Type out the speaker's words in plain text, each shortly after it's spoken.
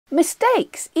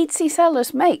Mistakes Etsy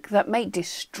sellers make that may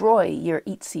destroy your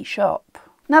Etsy shop.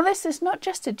 Now, this is not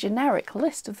just a generic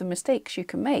list of the mistakes you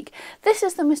can make. This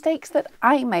is the mistakes that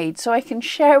I made, so I can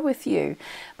share with you.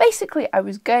 Basically, I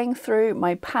was going through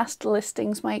my past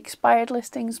listings, my expired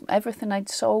listings, everything I'd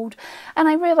sold, and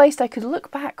I realized I could look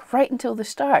back right until the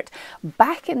start,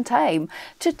 back in time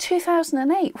to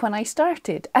 2008 when I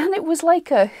started, and it was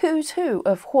like a who's who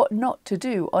of what not to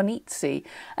do on Etsy.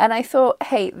 And I thought,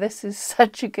 hey, this is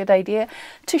such a good idea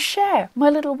to share my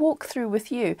little walkthrough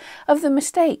with you of the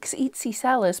mistakes Etsy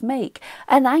sellers make,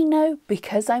 and I know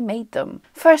because I made them.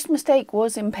 First mistake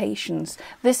was impatience.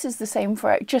 This is the same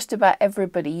for just about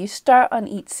everybody. You start on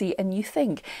Etsy and you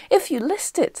think, if you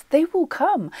list it, they will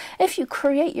come. If you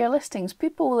create your listings,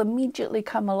 people will immediately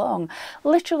come along.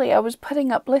 Literally, I was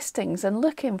putting up listings and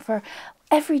looking for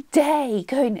every day,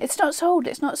 going, it's not sold,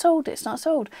 it's not sold, it's not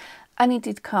sold. I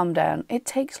needed to calm down. It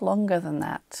takes longer than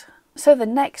that. So the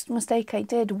next mistake I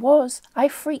did was I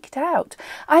freaked out.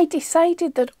 I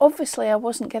decided that obviously I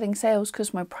wasn't getting sales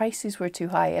because my prices were too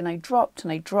high, and I dropped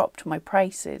my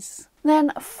prices.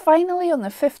 Then finally on the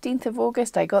 15th of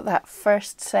August I got that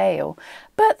first sale.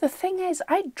 But the thing is,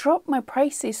 I dropped my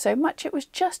prices so much, it was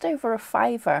just over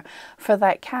 $5 for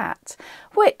that cat,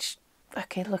 which,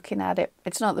 okay, looking at it,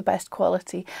 it's not the best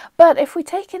quality. But if we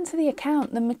take into the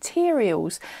account the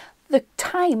materials, the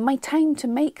time, my time to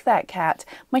make that cat,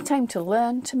 my time to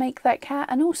learn to make that cat,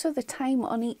 and also the time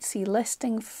on Etsy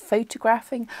listing,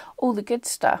 photographing, all the good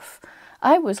stuff,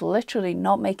 I was literally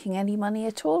not making any money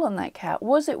at all on that cat.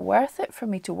 Was it worth it for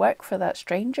me to work for that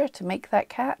stranger to make that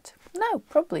cat? No,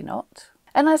 probably not.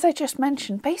 And as I just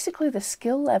mentioned, basically the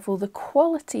skill level, the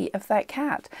quality of that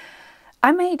cat,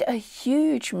 I made a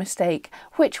huge mistake,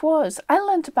 which was I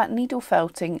learned about needle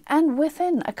felting, and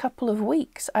within a couple of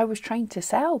weeks I was trying to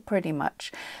sell pretty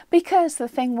much, because the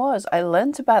thing was I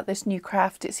learned about this new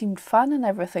craft, it seemed fun and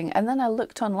everything, and then I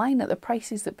looked online at the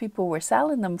prices that people were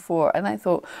selling them for, and I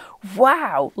thought,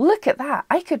 wow, look at that,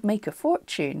 I could make a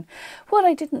fortune. What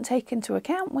I didn't take into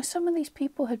account was some of these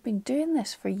people had been doing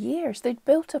this for years. They'd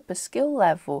built up a skill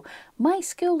level. My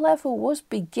skill level was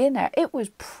beginner, it was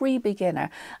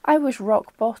pre-beginner. I was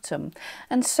rock bottom,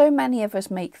 and so many of us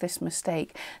make this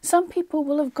mistake. Some people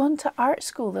will have gone to art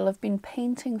school, they'll have been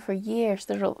painting for years,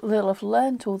 they'll have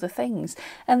learnt all the things,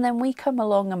 and then we come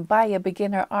along and buy a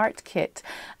beginner art kit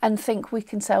and think we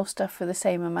can sell stuff for the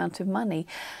same amount of money.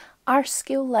 Our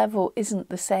skill level isn't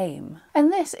the same.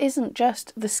 And this isn't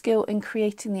just the skill in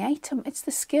creating the item, it's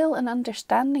the skill and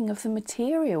understanding of the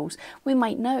materials. We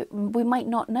might not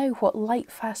know what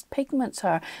light fast pigments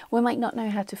are. We might not know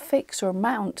how to fix or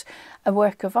mount a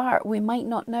work of art. We might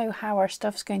not know how our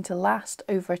stuff's going to last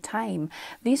over time.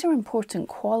 These are important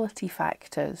quality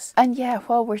factors. And yeah,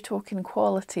 while we're talking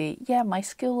quality, yeah, my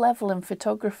skill level in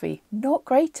photography, not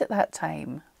great at that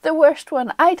time. The worst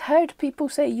one, I'd heard people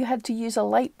say you had to use a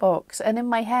light box, and in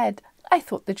my head, I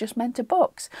thought they just meant a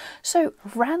box. So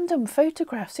random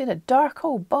photographs in a dark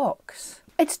old box.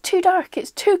 It's too dark,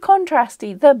 it's too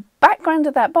contrasty. The background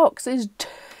of that box is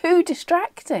too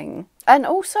distracting. And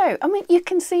also, I mean, you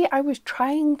can see I was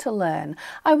trying to learn.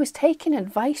 I was taking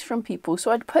advice from people,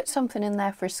 so I'd put something in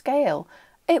there for scale.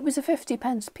 It was a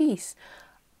 50p piece.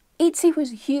 Etsy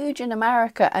was huge in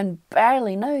America and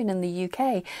barely known in the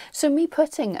UK, so me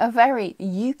putting a very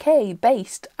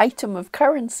UK-based item of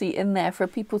currency in there for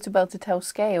people to be able to tell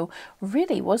scale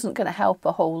really wasn't going to help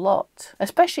a whole lot,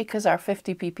 especially because our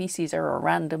 50p pieces are a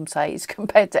random size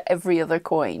compared to every other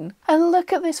coin. And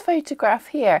look at this photograph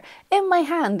here, in my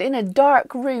hand, in a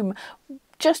dark room,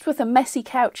 just with a messy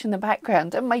couch in the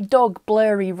background and my dog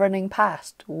blurry running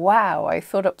past. Wow, I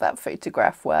thought up that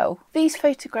photograph well. These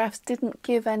photographs didn't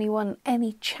give anyone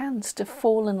any chance to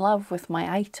fall in love with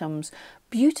my items.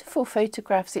 Beautiful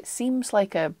photographs, it seems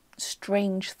like a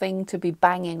strange thing to be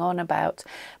banging on about,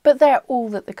 but they're all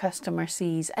that the customer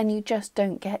sees, and you just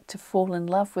don't get to fall in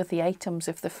love with the items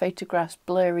if the photograph's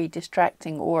blurry,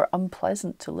 distracting, or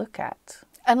unpleasant to look at.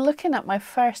 And looking at my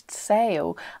first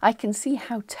sale, I can see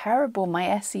how terrible my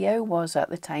SEO was at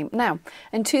the time. Now,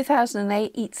 in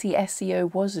 2008, Etsy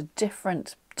SEO was a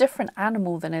different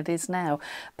animal than it is now.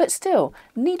 But still,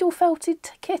 Needle Felted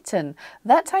Kitten,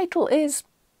 that title is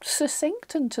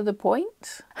succinct and to the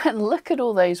point. And look at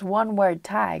all those one-word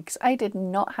tags. I did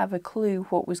not have a clue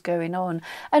what was going on.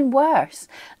 And worse,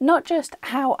 not just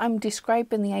how I'm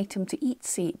describing the item to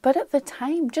Etsy, but at the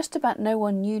time just about no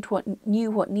one knew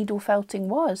what needle felting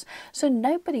was. So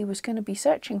nobody was going to be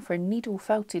searching for needle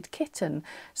felted kitten.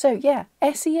 So yeah,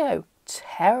 SEO,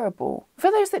 terrible.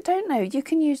 For those that don't know, you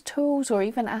can use tools or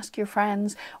even ask your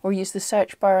friends or use the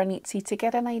search bar on Etsy to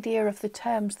get an idea of the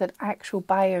terms that actual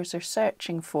buyers are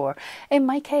searching for. In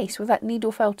my case, with that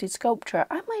needle felted sculpture,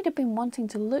 I might have been wanting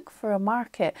to look for a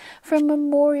market for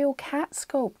memorial cat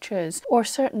sculptures or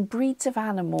certain breeds of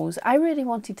animals. I really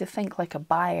wanted to think like a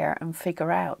buyer and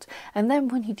figure out. And then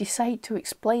when you decide to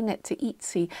explain it to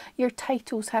Etsy, your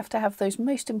titles have to have those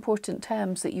most important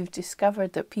terms that you've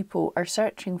discovered that people are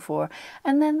searching for.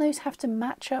 And then those have to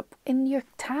match up in your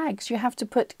tags. You have to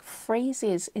put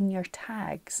phrases in your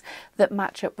tags that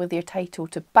match up with your title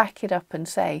to back it up and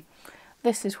say,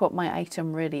 this is what my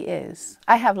item really is.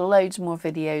 I have loads more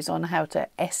videos on how to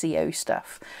SEO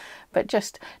stuff, but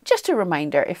just a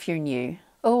reminder if you're new.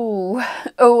 Oh,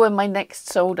 and my next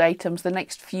sold items, the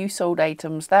next few sold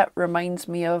items, that reminds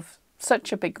me of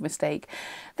such a big mistake.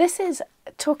 This is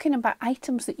talking about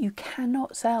items that you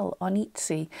cannot sell on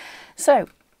Etsy. So,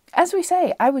 as we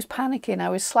say, I was panicking, I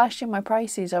was slashing my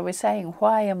prices, I was saying,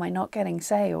 why am I not getting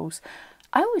sales?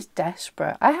 I was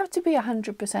desperate. I have to be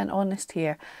 100% honest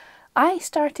here. I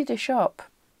started a shop.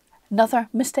 Another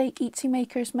mistake Etsy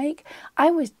makers make.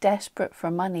 I was desperate for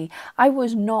money. I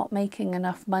was not making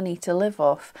enough money to live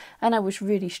off and I was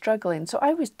really struggling. So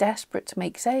I was desperate to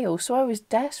make sales. So I was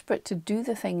desperate to do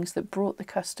the things that brought the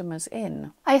customers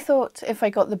in. I thought if I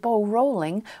got the ball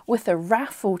rolling with a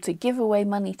raffle to give away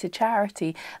money to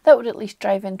charity, that would at least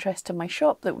drive interest to my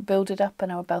shop, that would build it up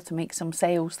and I would be able to make some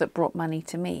sales that brought money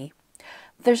to me.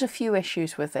 There's a few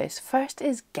issues with this. First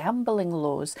is gambling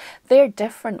laws. They're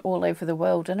different all over the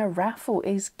world and a raffle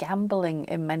is gambling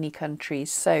in many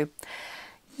countries. So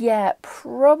yeah,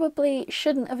 probably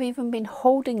shouldn't have even been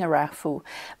holding a raffle.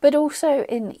 But also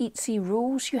in Etsy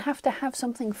rules, you have to have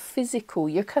something physical.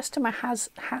 Your customer has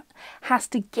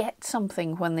to get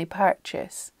something when they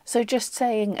purchase. So just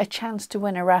saying a chance to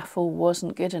win a raffle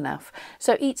wasn't good enough.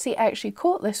 So Etsy actually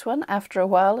caught this one after a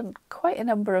while and quite a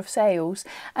number of sales,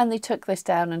 and they took this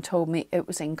down and told me it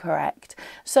was incorrect.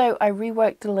 So I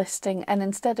reworked the listing, and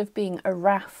instead of being a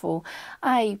raffle,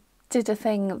 I did a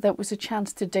thing that was a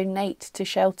chance to donate to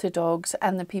shelter dogs,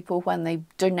 and the people, when they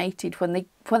donated, when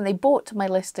they bought my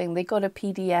listing, they got a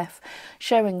PDF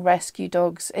showing rescue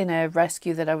dogs in a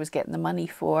rescue that I was getting the money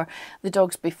for, the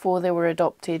dogs before they were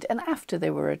adopted and after they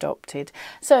were adopted.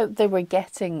 So they were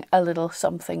getting a little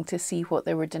something to see what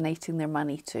they were donating their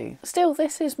money to. Still,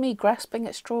 this is me grasping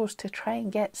at straws to try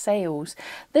and get sales.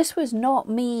 This was not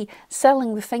me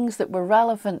selling the things that were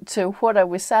relevant to what I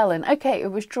was selling. Okay,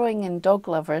 it was drawing in dog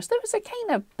lovers. There was a kind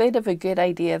of bit of a good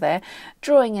idea there.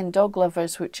 Drawing in dog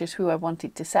lovers, which is who I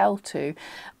wanted to sell to.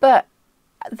 But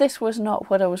this was not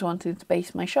what I was wanting to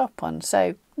base my shop on,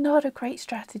 so not a great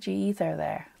strategy either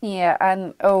there. Yeah,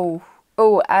 and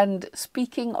and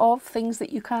speaking of things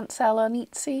that you can't sell on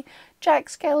Etsy, Jack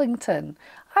Skellington.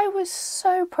 I was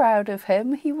so proud of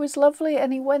him. He was lovely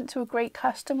and he went to a great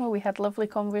customer. We had lovely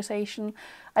conversation.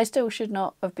 I still should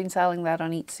not have been selling that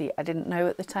on Etsy. I didn't know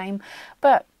at the time,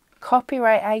 but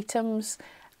copyright items,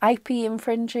 IP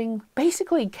infringing,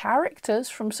 basically characters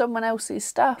from someone else's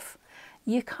stuff.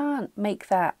 You can't make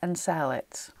that and sell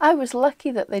it. I was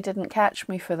lucky that they didn't catch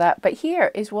me for that, but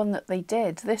here is one that they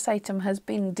did. This item has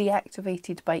been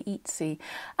deactivated by Etsy,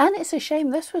 and it's a shame.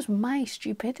 This was my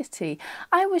stupidity.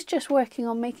 I was just working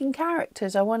on making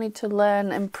characters. I wanted to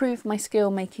learn, improve my skill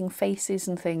making faces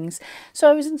and things. So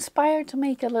I was inspired to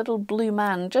make a little blue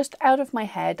man just out of my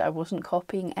head. I wasn't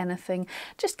copying anything,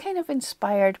 just kind of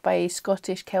inspired by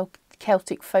Scottish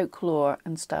Celtic folklore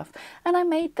and stuff, and I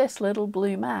made this little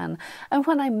blue man. And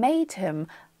when I made him,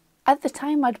 at the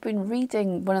time I'd been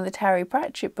reading one of the Terry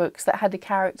Pratchett books that had a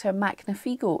character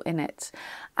Macnafiegel in it,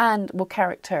 and well,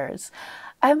 characters,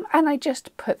 and I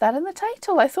just put that in the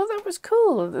title. I thought that was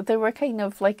cool. They were kind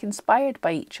of like inspired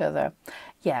by each other.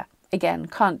 Yeah. Again,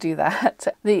 can't do that.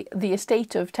 The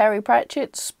estate of Terry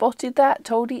Pratchett spotted that,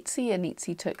 told Etsy, and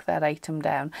Etsy took that item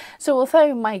down. So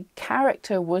although my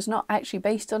character was not actually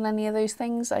based on any of those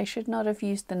things, I should not have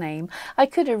used the name. I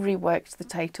could have reworked the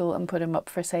title and put him up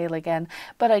for sale again,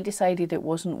 but I decided it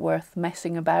wasn't worth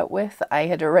messing about with. I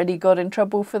had already got in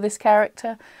trouble for this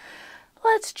character.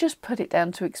 Let's just put it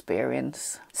down to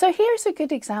experience. So here's a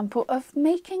good example of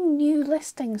making new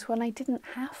listings when I didn't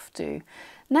have to.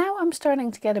 Now I'm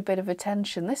starting to get a bit of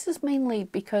attention. This is mainly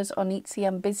because on Etsy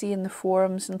I'm busy in the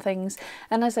forums and things,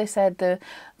 and as I said, the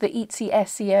Etsy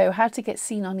SEO, how to get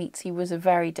seen on Etsy, was a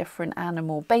very different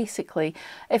animal. Basically,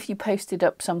 if you posted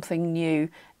up something new,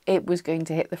 it was going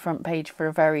to hit the front page for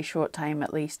a very short time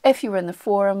at least. If you were in the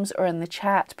forums or in the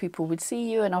chat, people would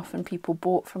see you, and often people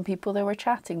bought from people they were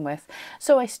chatting with.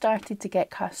 So I started to get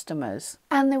customers,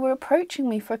 and they were approaching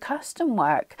me for custom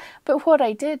work. But what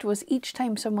I did was each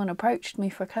time someone approached me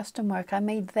for custom work, I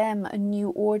made them a new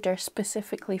order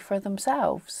specifically for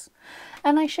themselves.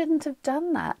 And I shouldn't have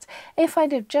done that. If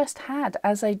I'd have just had,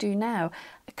 as I do now,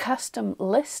 a custom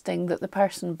listing that the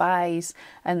person buys,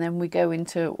 and then we go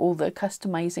into all the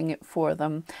customizing it for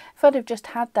them. If I'd have just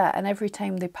had that, and every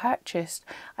time they purchased,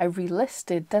 I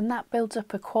relisted, then that builds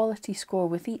up a quality score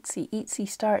with Etsy. Etsy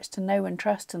starts to know and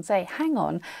trust and say, hang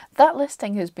on, that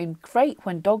listing has been great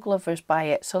when dog lovers buy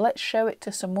it, so let's show it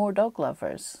to some more dog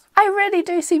lovers. I really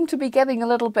do seem to be getting a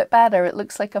little bit better. It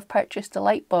looks like I've purchased a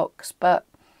light box, but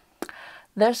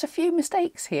there's a few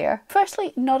mistakes here.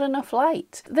 Firstly, not enough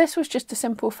light. This was just a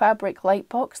simple fabric light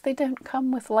box. They don't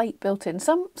come with light built in.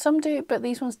 Some do, but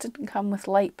these ones didn't come with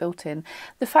light built in.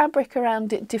 The fabric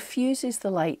around it diffuses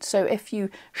the light, so if you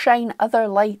shine other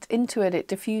light into it, it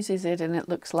diffuses it and it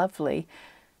looks lovely.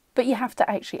 But you have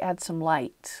to actually add some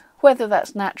light. Whether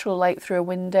that's natural light through a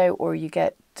window or you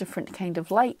get different kind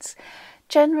of lights.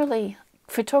 Generally,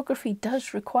 photography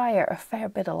does require a fair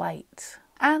bit of light.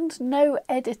 And no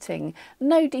editing.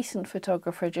 No decent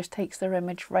photographer just takes their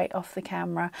image right off the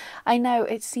camera. I know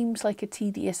it seems like a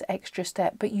tedious extra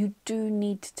step, but you do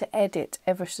need to edit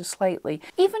ever so slightly.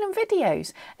 Even in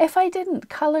videos, if I didn't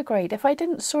colour grade, if I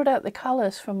didn't sort out the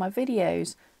colours for my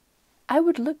videos, I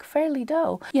would look fairly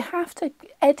dull. You have to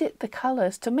edit the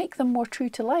colours to make them more true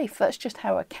to life. That's just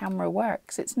how a camera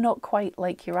works. It's not quite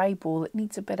like your eyeball. It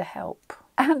needs a bit of help.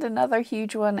 And another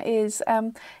huge one is,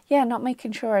 not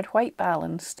making sure I'd white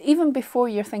balanced. Even before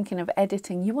you're thinking of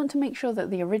editing, you want to make sure that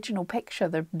the original picture,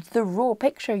 the raw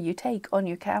picture you take on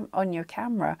your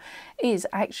camera is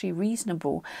actually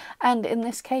reasonable. And in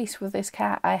this case with this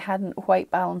cat, I hadn't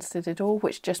white balanced it at all,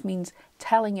 which just means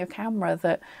telling your camera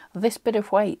that this bit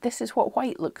of white, this is what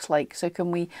white looks like, so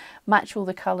can we match all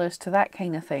the colours to that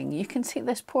kind of thing. You can see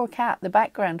this poor cat, the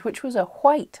background, which was a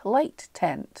white light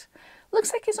tent,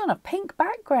 looks like it's on a pink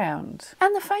background.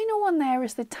 And the final one there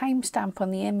is the timestamp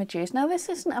on the images. Now this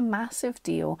isn't a massive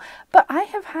deal, but I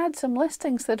have had some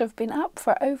listings that have been up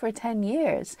for over 10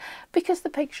 years because the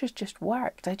pictures just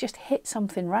worked. I just hit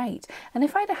something right. And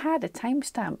if I'd have had a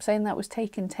timestamp saying that was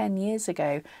taken 10 years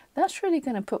ago, that's really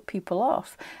going to put people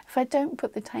off. If I don't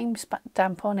put the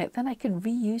timestamp on it, then I can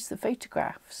reuse the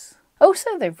photographs.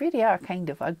 Also, they really are kind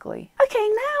of ugly. Okay,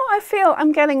 now I feel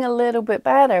I'm getting a little bit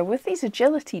better with these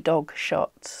agility dog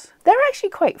shots. They're actually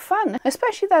quite fun,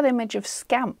 especially that image of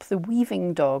Scamp, the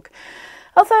weaving dog.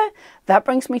 Although, that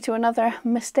brings me to another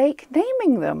mistake,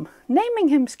 naming them. Naming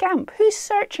him Scamp. Who's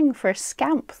searching for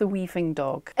Scamp, the weaving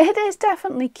dog? It is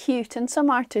definitely cute, and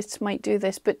some artists might do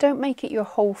this, but don't make it your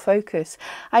whole focus.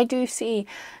 I do see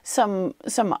some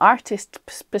artists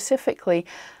specifically,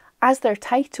 as their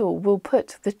title, will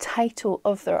put the title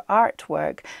of their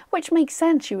artwork, which makes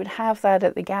sense. You would have that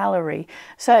at the gallery.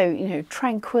 So, you know,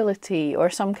 Tranquility or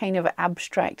some kind of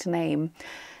abstract name.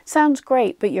 Sounds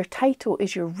great, but your title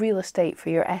is your real estate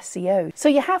for your SEO. So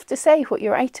you have to say what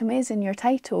your item is in your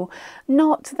title,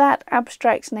 not that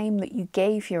abstract name that you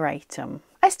gave your item.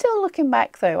 Looking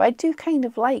back though, I do kind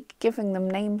of like giving them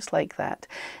names like that.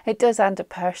 It does add a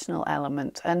personal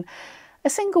element, and a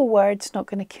single word's not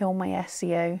going to kill my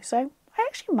SEO, so I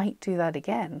actually might do that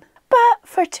again. But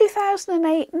for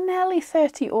 2008, nearly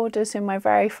 30 orders in my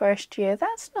very first year,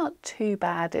 that's not too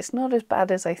bad. It's not as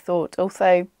bad as I thought,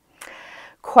 although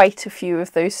quite a few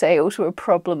of those sales were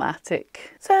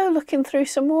problematic. So looking through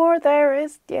some more, there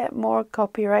is more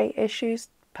copyright issues.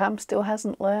 Pam still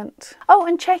hasn't learnt. Oh,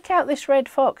 and check out this red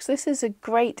fox. This is a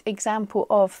great example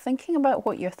of thinking about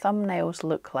what your thumbnails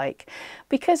look like.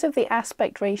 Because of the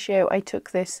aspect ratio I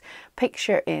took this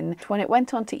picture in, when it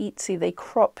went onto Etsy, they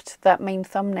cropped that main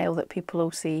thumbnail that people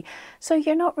will see. So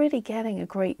you're not really getting a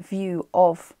great view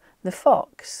of the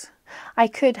fox. I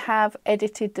could have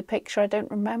edited the picture. I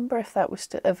don't remember if that was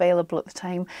still available at the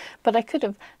time, but I could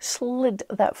have slid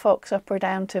that fox up or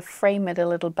down to frame it a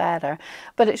little better.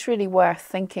 But it's really worth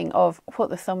thinking of what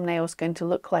the thumbnail is going to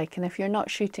look like. And if you're not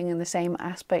shooting in the same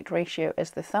aspect ratio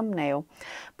as the thumbnail,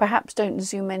 perhaps don't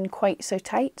zoom in quite so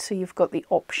tight, so you've got the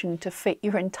option to fit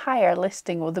your entire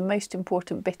listing or the most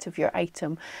important bit of your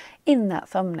item in that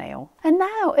thumbnail. And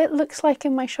now it looks like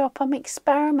in my shop I'm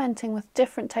experimenting with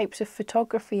different types of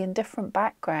photography and different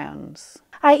backgrounds.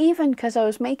 Because I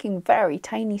was making very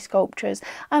tiny sculptures,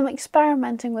 I'm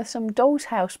experimenting with some doll's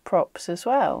house props as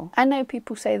well. I know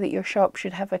people say that your shop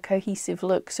should have a cohesive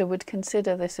look, so would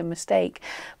consider this a mistake.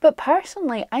 But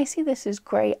personally, I see this as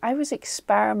great. I was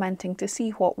experimenting to see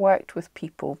what worked with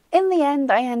people. In the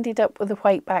end, I ended up with a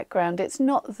white background. It's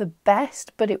not the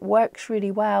best, but it works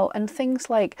really well. And things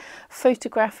like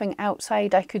photographing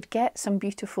outside, I could get some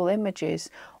beautiful images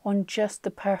on just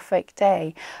the perfect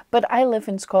day. But I live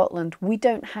in Scotland. We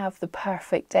don't have the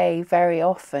perfect day very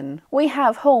often. We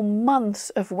have whole months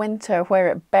of winter where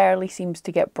it barely seems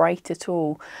to get bright at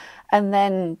all. And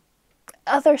then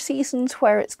other seasons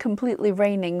where it's completely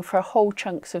raining for whole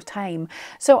chunks of time.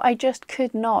 So I just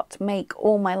could not make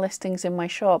all my listings in my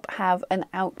shop have an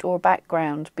outdoor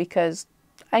background because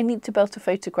I need to be able to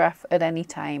photograph at any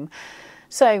time.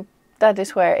 So that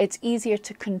is where it's easier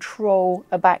to control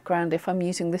a background if I'm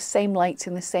using the same lights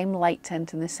in the same light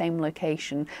tent in the same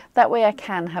location. That way I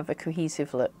can have a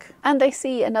cohesive look. And I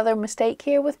see another mistake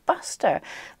here with Buster,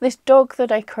 this dog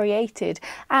that I created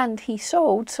and he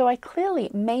sold, so I clearly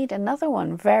made another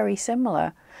one very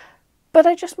similar. But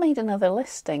I just made another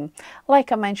listing.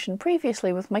 Like I mentioned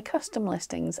previously with my custom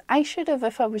listings, I should have,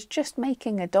 if I was just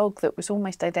making a dog that was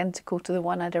almost identical to the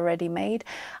one I'd already made,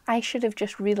 I should have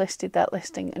just relisted that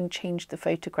listing and changed the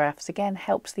photographs. Again,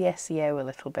 helps the SEO a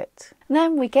little bit. And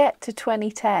then we get to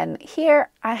 2010. Here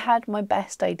I had my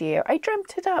best idea. I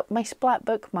dreamt it up, my splat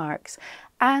bookmarks,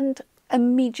 and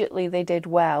immediately they did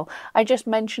well. I just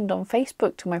mentioned on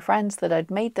Facebook to my friends that I'd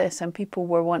made this and people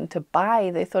were wanting to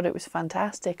buy. They thought it was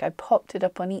fantastic. I popped it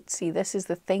up on Etsy. This is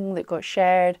the thing that got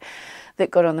shared,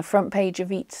 that got on the front page of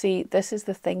Etsy. This is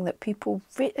the thing that people,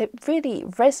 it really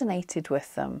resonated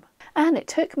with them. And it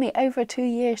took me over 2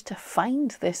 years to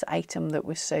find this item that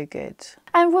was so good.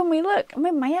 And when we look, I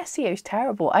mean, my SEO is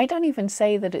terrible. I don't even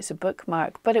say that it's a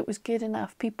bookmark, but it was good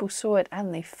enough. People saw it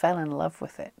and they fell in love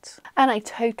with it. And I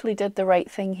totally did the right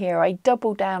thing here. I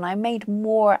doubled down. I made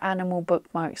more animal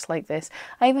bookmarks like this.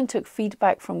 I even took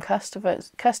feedback from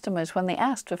customers when they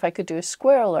asked if I could do a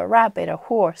squirrel, a rabbit, a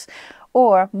horse,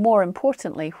 or more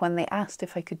importantly, when they asked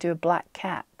if I could do a black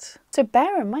cat. So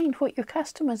bear in mind what your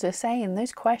customers are saying.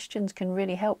 Those questions can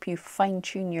really help you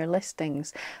fine-tune your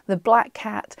listings. The black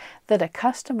cat that a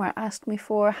customer asked me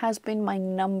for has been my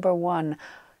 #1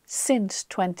 since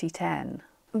 2010.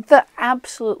 The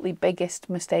absolutely biggest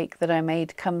mistake that I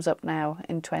made comes up now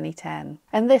in 2010.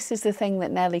 And this is the thing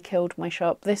that nearly killed my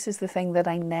shop. This is the thing that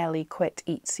I nearly quit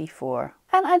Etsy for.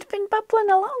 And I'd been bubbling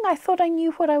along. I thought I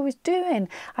knew what I was doing.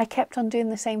 I kept on doing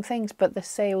the same things, but the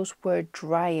sales were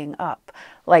drying up.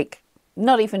 Like,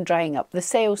 not even drying up. The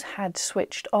sales had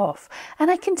switched off.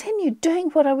 And I continued doing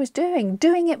what I was doing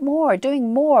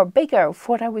more, bigger of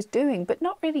what I was doing, but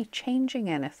not really changing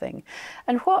anything.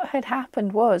 And what had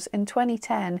happened was in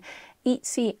 2010,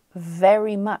 Etsy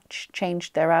very much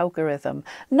changed their algorithm.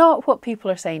 Not what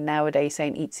people are saying nowadays,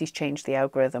 saying Etsy's changed the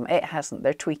algorithm. It hasn't.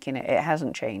 They're tweaking it. It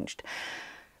hasn't changed.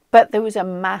 But there was a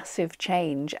massive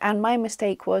change, and my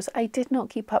mistake was I did not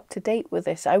keep up to date with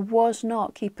this. I was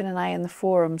not keeping an eye on the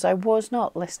forums. I was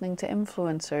not listening to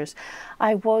influencers.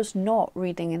 I was not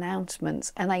reading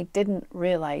announcements, and I didn't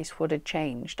realize what had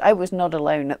changed. I was not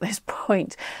alone at this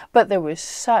point, but there was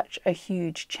such a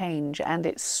huge change, and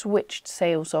it switched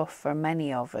sales off for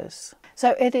many of us.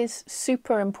 So it is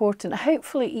super important.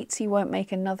 Hopefully Etsy won't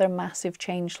make another massive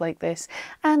change like this.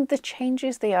 And the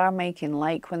changes they are making,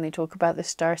 like when they talk about the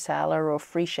star seller or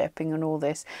free shipping and all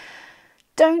this,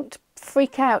 don't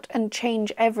freak out and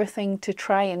change everything to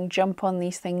try and jump on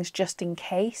these things just in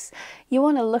case. You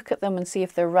want to look at them and see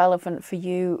if they're relevant for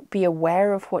you, be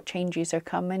aware of what changes are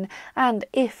coming, and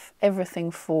if everything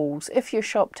falls, if your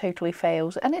shop totally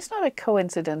fails, and it's not a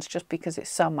coincidence just because it's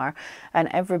summer and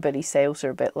everybody's sales are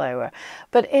a bit lower,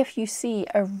 but if you see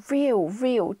a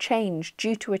real change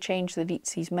due to a change that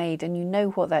Etsy's made and you know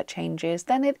what that change is,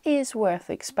 then it is worth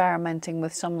experimenting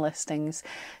with some listings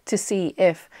to see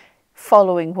if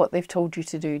following what they've told you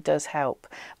to do does help.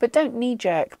 But don't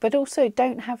knee-jerk, but also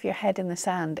don't have your head in the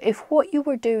sand. If what you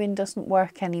were doing doesn't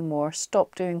work anymore,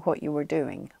 stop doing what you were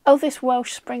doing. Oh, this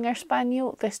Welsh Springer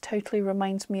Spaniel, this totally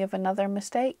reminds me of another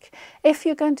mistake. If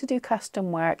you're going to do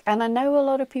custom work, and I know a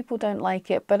lot of people don't like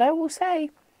it, but I will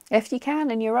say, if you can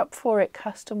and you're up for it,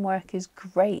 custom work is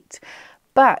great.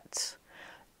 But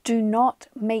do not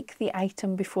make the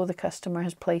item before the customer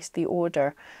has placed the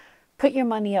order. Put your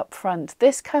money up front.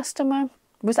 This customer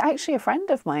was actually a friend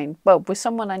of mine, well, was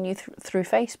someone I knew through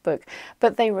Facebook,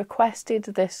 but they requested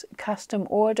this custom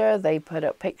order. They put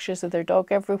up pictures of their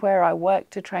dog everywhere. I worked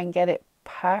to try and get it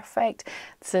perfect.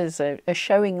 This is a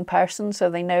showing person, so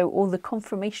they know all the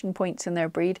confirmation points in their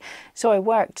breed. So I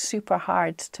worked super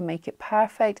hard to make it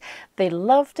perfect. They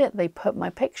loved it. They put my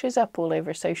pictures up all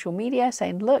over social media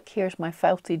saying, look, here's my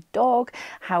felted dog,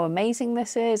 how amazing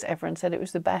this is. Everyone said it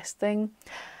was the best thing.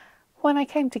 When I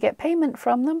came to get payment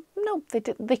from them, no,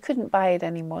 they couldn't buy it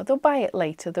anymore. They'll buy it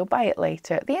later. They'll buy it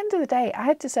later. At the end of the day, I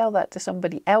had to sell that to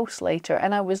somebody else later,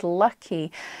 and I was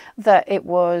lucky that it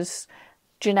was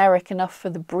generic enough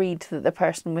for the breed that the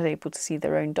person was able to see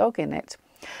their own dog in it.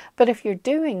 But if you're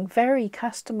doing very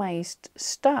customized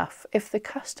stuff, if the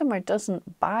customer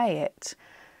doesn't buy it,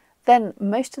 then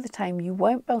most of the time you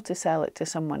won't be able to sell it to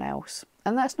someone else.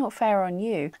 And that's not fair on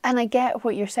you. And I get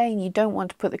what you're saying. You don't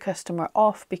want to put the customer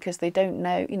off because they don't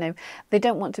know, they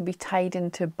don't want to be tied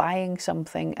into buying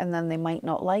something and then they might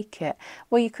not like it.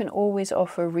 Well, you can always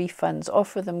offer refunds,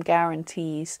 offer them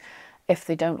guarantees if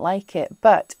they don't like it.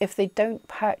 But if they don't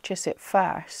purchase it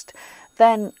first,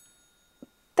 then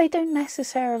they don't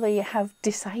necessarily have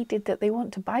decided that they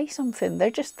want to buy something. They're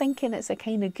just thinking it's a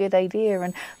kind of good idea,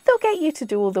 and they'll get you to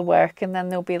do all the work, and then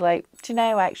they'll be like, do you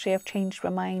know, actually I've changed my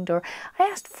mind, or I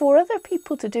asked 4 other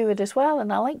people to do it as well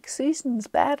and I like Susan's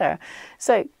better.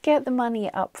 So get the money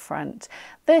up front.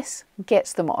 This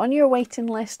gets them on your waiting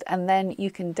list, and then you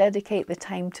can dedicate the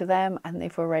time to them and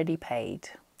they've already paid.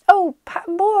 Oh,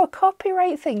 more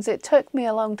copyright things. It took me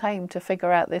a long time to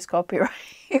figure out this copyright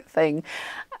thing.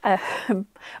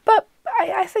 But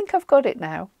I think I've got it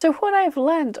now. So what I've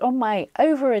learned on my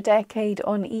over a decade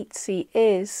on Etsy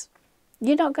is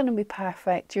you're not going to be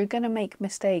perfect. You're going to make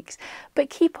mistakes,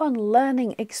 but keep on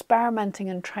learning, experimenting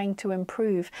and trying to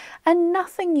improve. And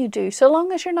nothing you do, so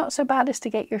long as you're not so bad as to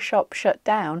get your shop shut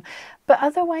down, but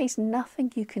otherwise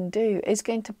nothing you can do is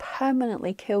going to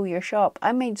permanently kill your shop.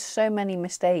 I made so many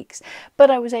mistakes,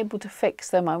 but I was able to fix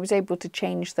them. I was able to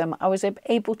change them. I was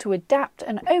able to adapt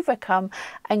and overcome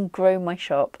and grow my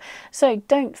shop. So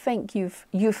don't think you've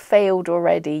failed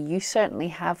already. You certainly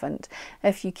haven't.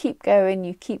 If you keep going,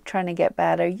 you keep trying to get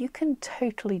better, you can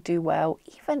totally do well,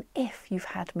 even if you've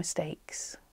had mistakes.